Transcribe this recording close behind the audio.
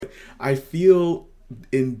I feel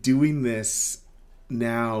in doing this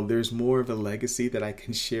now, there's more of a legacy that I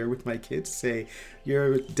can share with my kids. Say,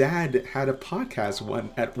 your dad had a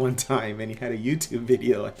podcast at one time, and he had a YouTube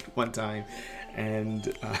video at one time,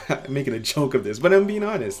 and I'm making a joke of this, but I'm being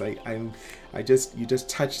honest. You just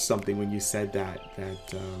touched something when you said that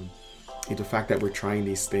the fact that we're trying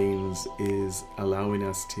these things is allowing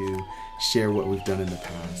us to share what we've done in the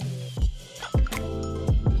past.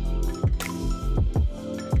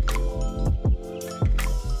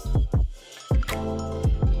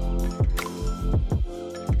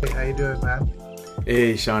 Hey, how you doing, man?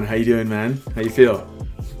 Hey, Sean, how you doing, man? How you feel?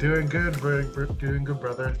 Doing good, doing good,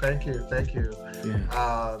 brother. Thank you, thank you.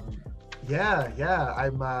 Yeah. Yeah.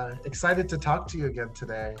 I'm excited to talk to you again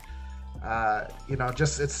today.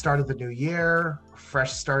 Just it started the new year,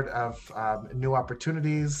 fresh start of new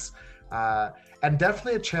opportunities, and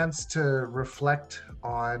definitely a chance to reflect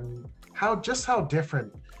on how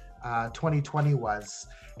different 2020 was,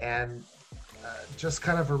 and just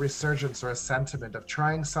kind of a resurgence or a sentiment of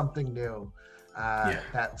trying something new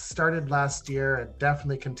that started last year and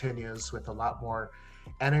definitely continues with a lot more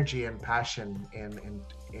energy and passion in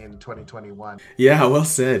 2021. Yeah, well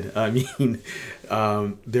said. I mean,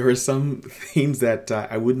 there are some things that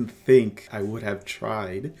I wouldn't think I would have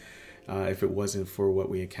tried if it wasn't for what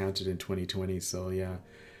we encountered in 2020. So yeah,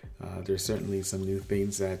 there's certainly some new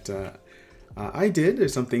things that I did.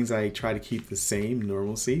 There's some things I try to keep the same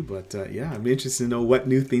normalcy, but yeah, I'm interested to know what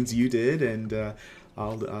new things you did, and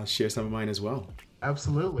I'll share some of mine as well.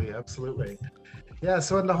 Absolutely. Yeah,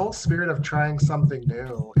 so in the whole spirit of trying something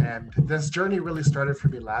new, and this journey really started for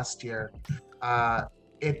me last year.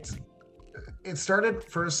 It it started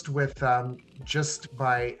first with just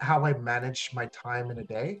by how I managed my time in a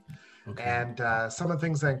day. Okay. And some of the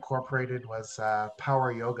things I incorporated was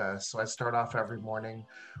power yoga. So I start off every morning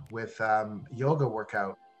with yoga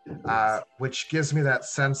workout, Nice. which gives me that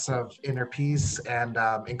sense of inner peace and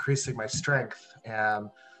increasing my strength.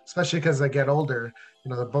 Especially because I get older,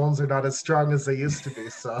 the bones are not as strong as they used to be.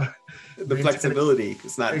 So The maintaining flexibility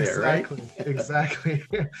is not there, right? exactly.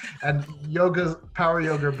 And power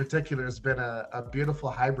yoga in particular, has been a beautiful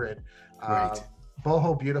hybrid. Uh, Right.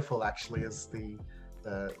 Boho Beautiful actually is the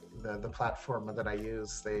platform that I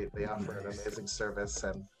use. They offer an Nice. amazing service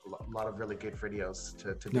and a lot of really good videos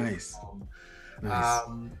to do from Nice. home. Nice.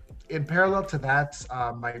 Um, in parallel to that,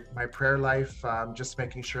 my prayer life, just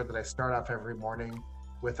making sure that I start off every morning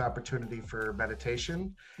with opportunity for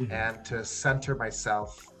meditation Hmm. and to center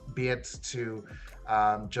myself, be it to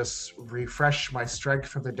just refresh my strength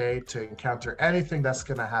for the day to encounter anything that's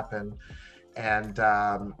going to happen, and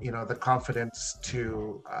the confidence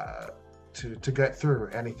to get through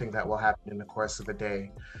anything that will happen in the course of the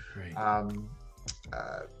day. Right. Um,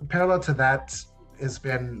 Parallel to that has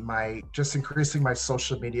been my just increasing my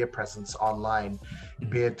social media presence online,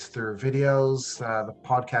 be Mhm. it through videos, the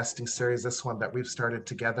podcasting series, this one that we've started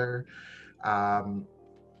together, um,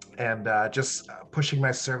 and just pushing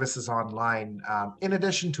my services online, in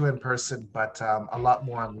addition to in person, but a lot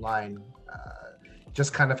more online.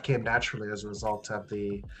 Just kind of came naturally as a result of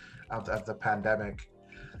the pandemic.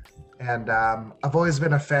 And I've always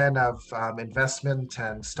been a fan of investment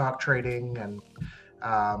and stock trading, and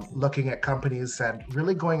looking at companies and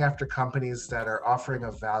really going after companies that are offering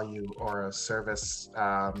a value or a service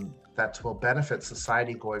that will benefit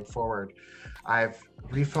society going forward. I've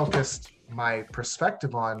refocused my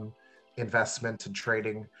perspective on investment and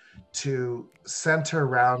trading to center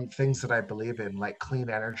around things that I believe in, like clean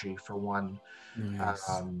energy for one. Nice.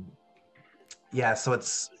 Um, yeah, so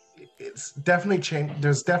it's definitely changed.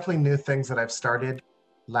 There's definitely new things that I've started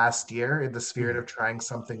last year in the spirit Mhm. of trying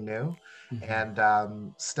something new, Mhm.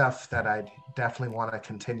 and stuff that I definitely want to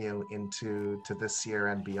continue into this year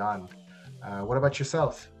and beyond. What about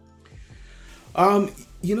yourself? Um,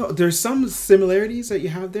 there's some similarities that you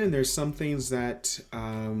have there, and there's some things that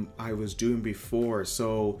I was doing before.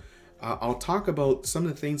 So I'll talk about some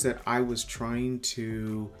of the things that I was trying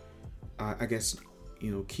to, I guess,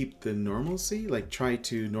 keep the normalcy, like try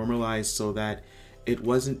to normalize so that it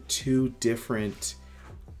wasn't too different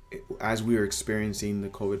as we were experiencing the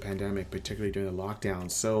COVID pandemic, particularly during the lockdown.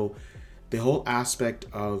 So the whole aspect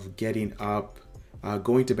of getting up,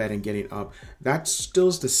 going to bed and getting up, that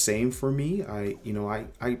still's the same for me. I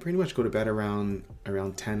pretty much go to bed around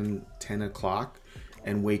 10 o'clock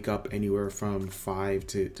and wake up anywhere from 5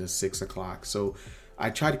 to 6 o'clock. So I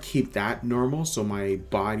try to keep that normal so my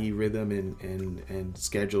body rhythm and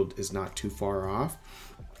schedule is not too far off.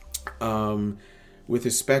 Um, with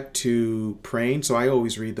respect to praying, so I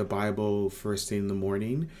always read the Bible first thing in the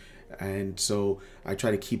morning, and so I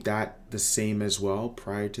try to keep that the same as well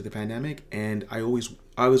prior to the pandemic. And I always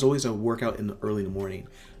I was always a workout in the early in the morning.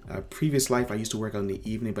 Previous life, I used to work out in the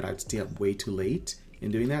evening, but I'd stay up way too late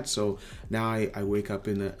in doing that. So now I wake up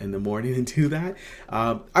in the morning and do that.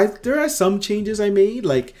 There are some changes I made,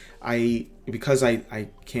 like because I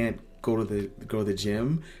can't go to the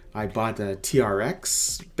gym. I bought the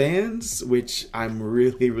TRX bands, which I'm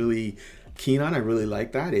really keen on. I really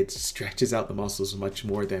like that. It stretches out the muscles much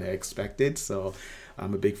more than I expected. So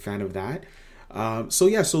I'm a big fan of that. So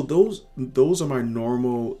those are my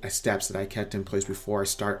normal steps that I kept in place before I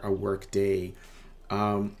start a work day.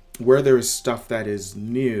 Where there is stuff that is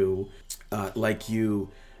new, like the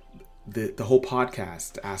whole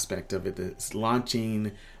podcast aspect of it, it's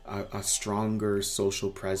launching a stronger social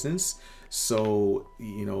presence. So,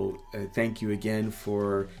 thank you again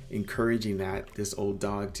for encouraging this old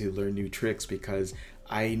dog to learn new tricks, because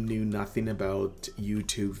I knew nothing about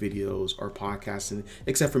YouTube videos or podcasts,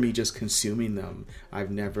 except for me just consuming them.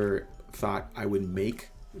 I've never thought I would make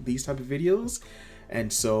these type of videos.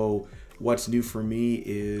 And so what's new for me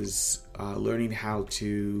is learning how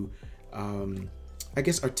to,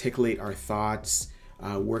 articulate our thoughts,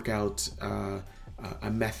 work out a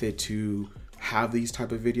method to have these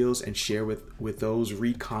type of videos and share with those,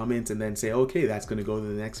 read comments, and then say, okay, that's going to go to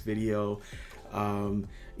the next video.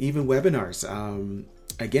 Even webinars.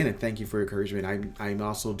 Again, and thank you for encouragement. I'm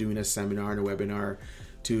also doing a seminar and a webinar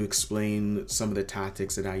to explain some of the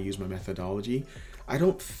tactics that I use, my methodology. I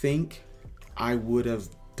don't think I would have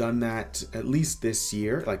done that at least this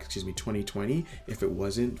year, 2020, if it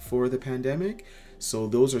wasn't for the pandemic. So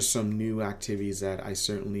those are some new activities that I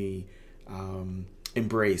certainly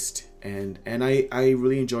embraced, and I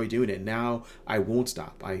really enjoy doing it. Now I won't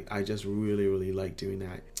stop. I just really like doing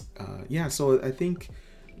that. So I think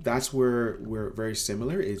that's where we're very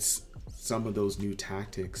similar. It's some of those new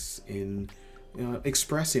tactics in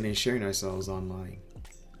expressing and sharing ourselves online.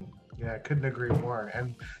 Yeah, I couldn't agree more.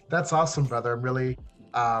 And that's awesome, brother. I'm really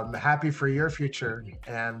happy for your future,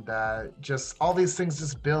 and just all these things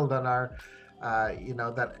just build on our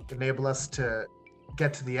that enable us to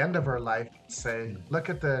get to the end of our life and say, look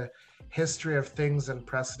at the history of things and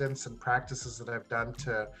precedents and practices that I've done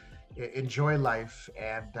to enjoy life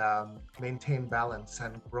and maintain balance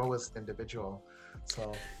and grow as an individual.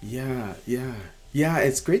 So yeah,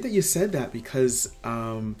 it's great that you said that, because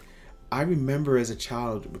I remember as a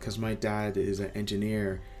child, because my dad is an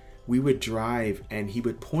engineer, we would drive and he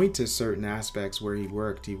would point to certain aspects where he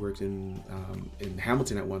worked. He worked in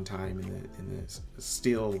Hamilton at one time in the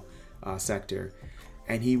steel sector,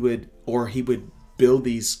 and he would build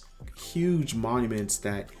these huge monuments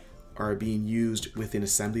that are being used within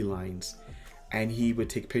assembly lines, and he would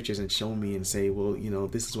take pictures and show me and say, well,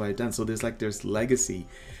 this is what I've done. So there's legacy,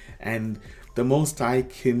 and the most I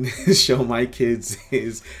can show my kids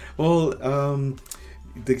is,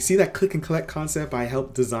 see that click and collect concept? I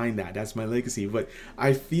helped design that. That's my legacy. But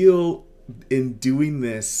I feel in doing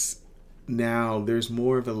this now, there's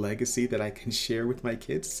more of a legacy that I can share with my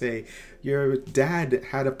kids. Say, your dad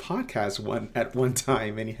had a podcast at one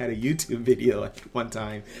time, and he had a YouTube video at one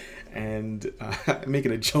time, and I'm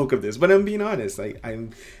making a joke of this, but I'm being honest.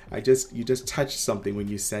 You just touched something when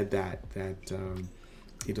you said that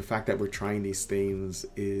the fact that we're trying these things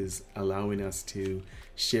is allowing us to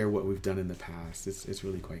share what we've done in the past. It's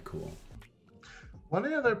really quite cool. One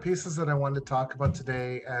of the other pieces that I wanted to talk about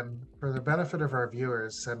today, and for the benefit of our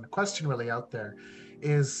viewers, and the question really out there,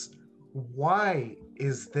 is why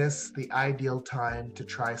is this the ideal time to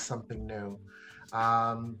try something new?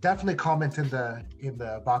 Definitely comment in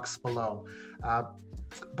the box below.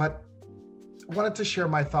 But I wanted to share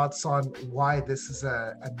my thoughts on why this is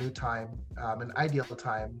a new time, an ideal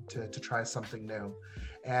time to try something new.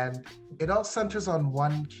 And it all centers on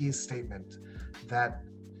one key statement, that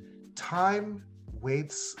time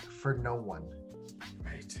waits for no one.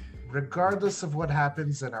 Right. Regardless of what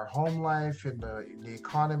happens in our home life, in the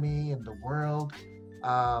economy, in the world,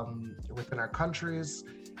 within our countries,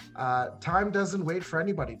 time doesn't wait for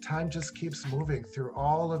anybody. Time just keeps moving through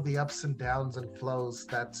all of the ups and downs and flows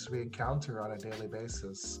that we encounter on a daily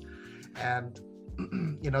basis. And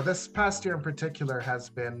this past year in particular has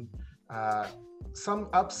been some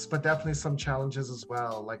ups, but definitely some challenges as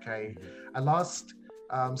well. Like I lost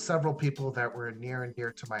several people that were near and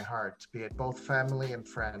dear to my heart, be it both family and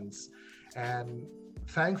friends. And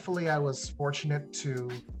thankfully, I was fortunate to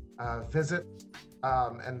visit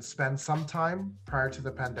and spend some time prior to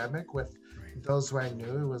the pandemic with those who I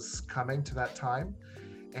knew was coming to that time.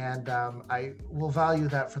 And I will value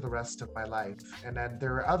that for the rest of my life. And then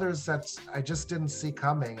there are others that I just didn't see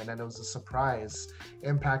coming. And then it was a surprise,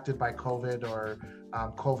 impacted by COVID or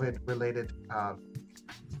COVID-related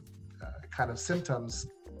kind of symptoms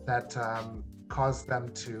that caused them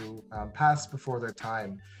to pass before their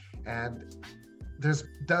time. And does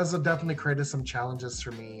definitely created some challenges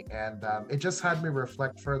for me, and it just had me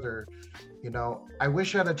reflect further. I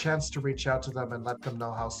wish I had a chance to reach out to them and let them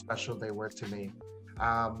know how special they were to me.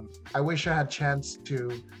 I wish I had a chance to,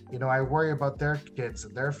 I worry about their kids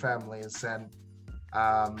and their families, and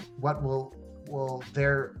what will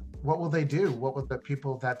they do? What will the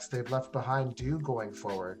people that they've left behind do going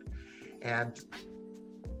forward? And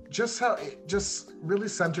just how it just really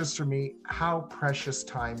centers for me how precious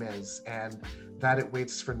time is, and that it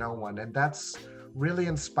waits for no one. And that's really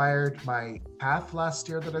inspired my path last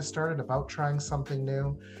year that I started about trying something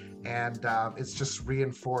new. And it's just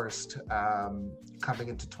reinforced coming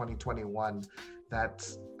into 2021 that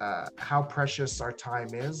how precious our time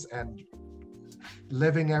is, and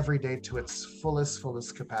living every day to its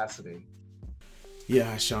fullest capacity.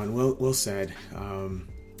 Yeah, Sean, well said.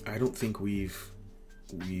 I don't think we've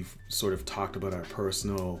sort of talked about our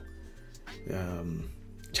personal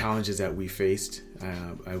challenges that we faced.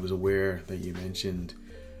 I was aware that you mentioned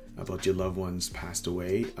about your loved ones passed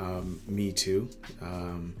away. Me too.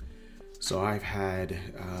 So I've had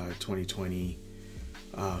 2020,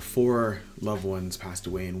 4 loved ones passed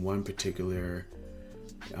away, and one particular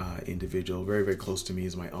individual very, very close to me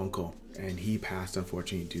is my uncle, and he passed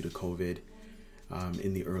unfortunately due to COVID.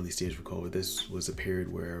 In the early stage of COVID. This was a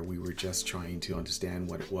period where we were just trying to understand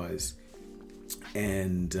what it was.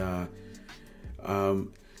 And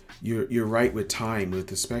you're right with time.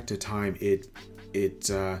 With respect to time, it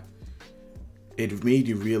made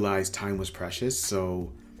you realize time was precious.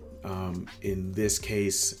 So in this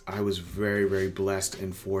case, I was very, very blessed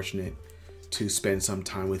and fortunate to spend some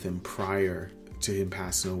time with him prior to him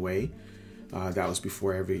passing away. That was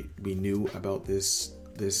before we knew about this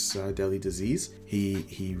deadly disease.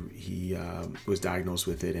 He was diagnosed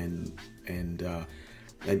with it, and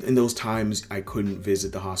in those times I couldn't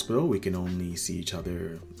visit the hospital. We can only see each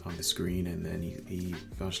other on the screen, and then he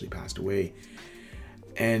eventually passed away.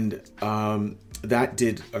 And that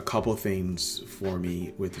did a couple things for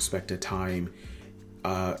me with respect to time.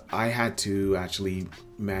 I had to actually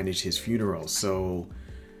manage his funeral, so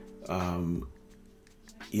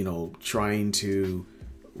trying to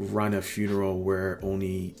run a funeral where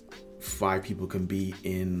only 5 people can be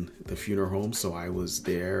in the funeral home. So I was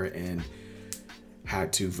there and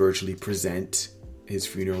had to virtually present his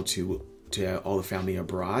funeral to all the family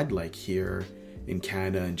abroad, like here in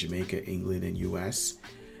Canada and Jamaica, England, and US.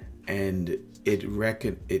 And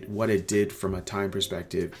what it did from a time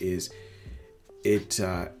perspective is it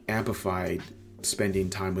amplified spending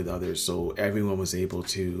time with others. So everyone was able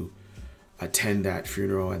to attend that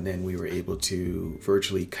funeral, and then we were able to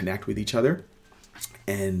virtually connect with each other.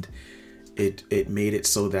 And it made it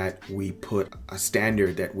so that we put a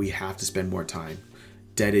standard that we have to spend more time,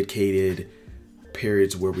 dedicated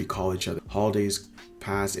periods where we call each other. Holidays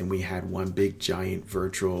passed, and we had one big giant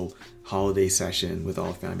virtual holiday session with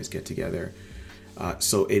all families get together.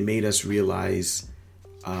 So it made us realize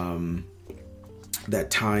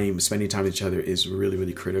that spending time with each other is really,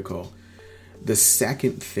 really critical. The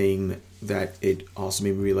second thing that it also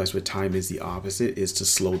made me realize with time is the opposite, is to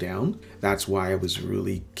slow down. That's why I was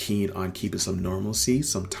really keen on keeping some normalcy,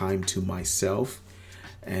 some time to myself,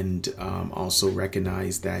 and also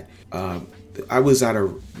recognize that I was at a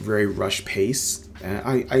very rush pace. And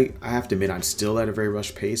I have to admit, I'm still at a very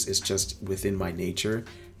rush pace. It's just within my nature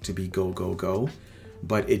to be go, go, go.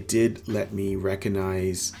 But it did let me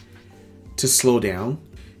recognize to slow down.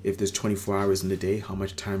 If there's 24 hours in the day, how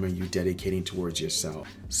much time are you dedicating towards yourself?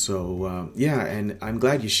 So and I'm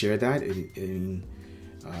glad you shared that.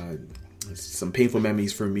 Some painful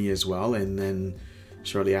memories for me as well. And then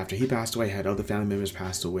shortly after he passed away, I had other family members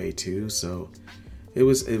passed away too. So it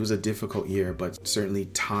was a difficult year, but certainly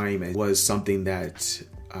time was something that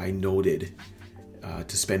I noted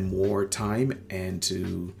to spend more time and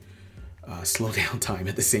to slow down time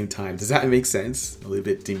at the same time. Does that make sense? A little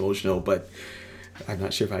bit emotional, but I'm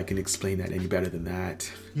not sure if I can explain that any better than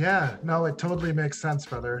that. Yeah, no, it totally makes sense,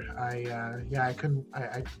 brother. I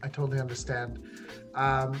totally understand.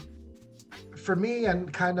 For me,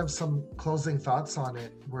 and kind of some closing thoughts on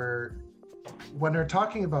it, were when we're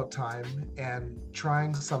talking about time and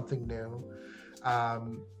trying something new,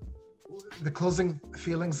 the closing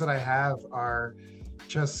feelings that I have are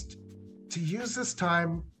just to use this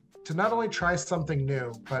time to not only try something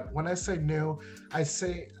new, but when I say new,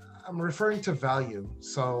 I'm referring to value.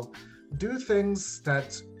 So do things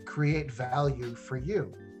that create value for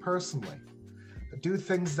you personally. Do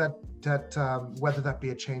things that whether that be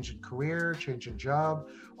a change in career, change in job,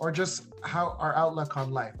 or just how our outlook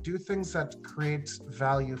on life. Do things that create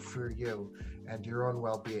value for you and your own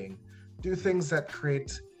well-being. do things that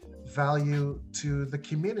create value to the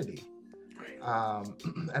community,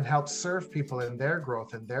 and help serve people in their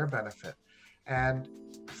growth and their benefit. And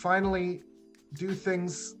finally, do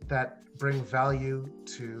things that bring value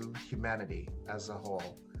to humanity as a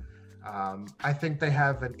whole. I think they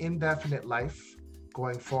have an indefinite life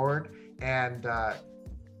going forward. And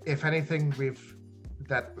if anything,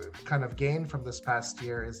 that kind of gained from this past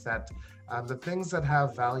year is that the things that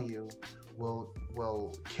have value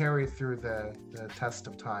will carry through the test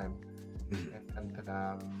of time.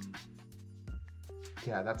 And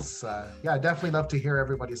yeah, that's I definitely love to hear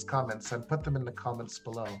everybody's comments, and put them in the comments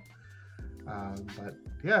below. But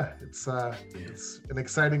yeah, it's an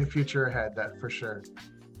exciting future ahead, that for sure.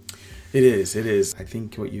 It is. I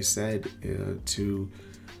think what you said, to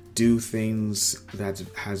do things that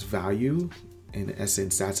has value, in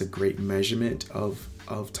essence, that's a great measurement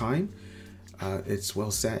of time. It's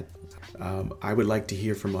well said. I would like to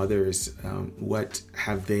hear from others. What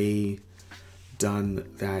have they done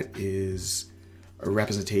that is a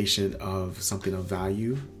representation of something of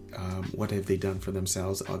value? What have they done for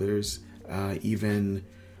themselves, others? Even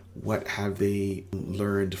what have they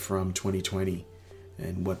learned from 2020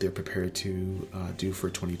 and what they're prepared to do for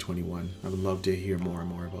 2021? I would love to hear more and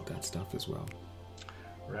more about that stuff as well.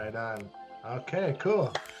 Right on. Okay,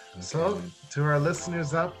 cool. Okay. So to our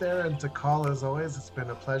listeners out there, and to Call, as always, it's been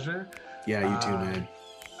a pleasure. Yeah, you too, man.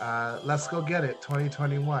 Let's go get it.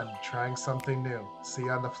 2021, trying something new. See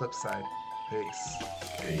you on the flip side.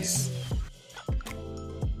 Peace.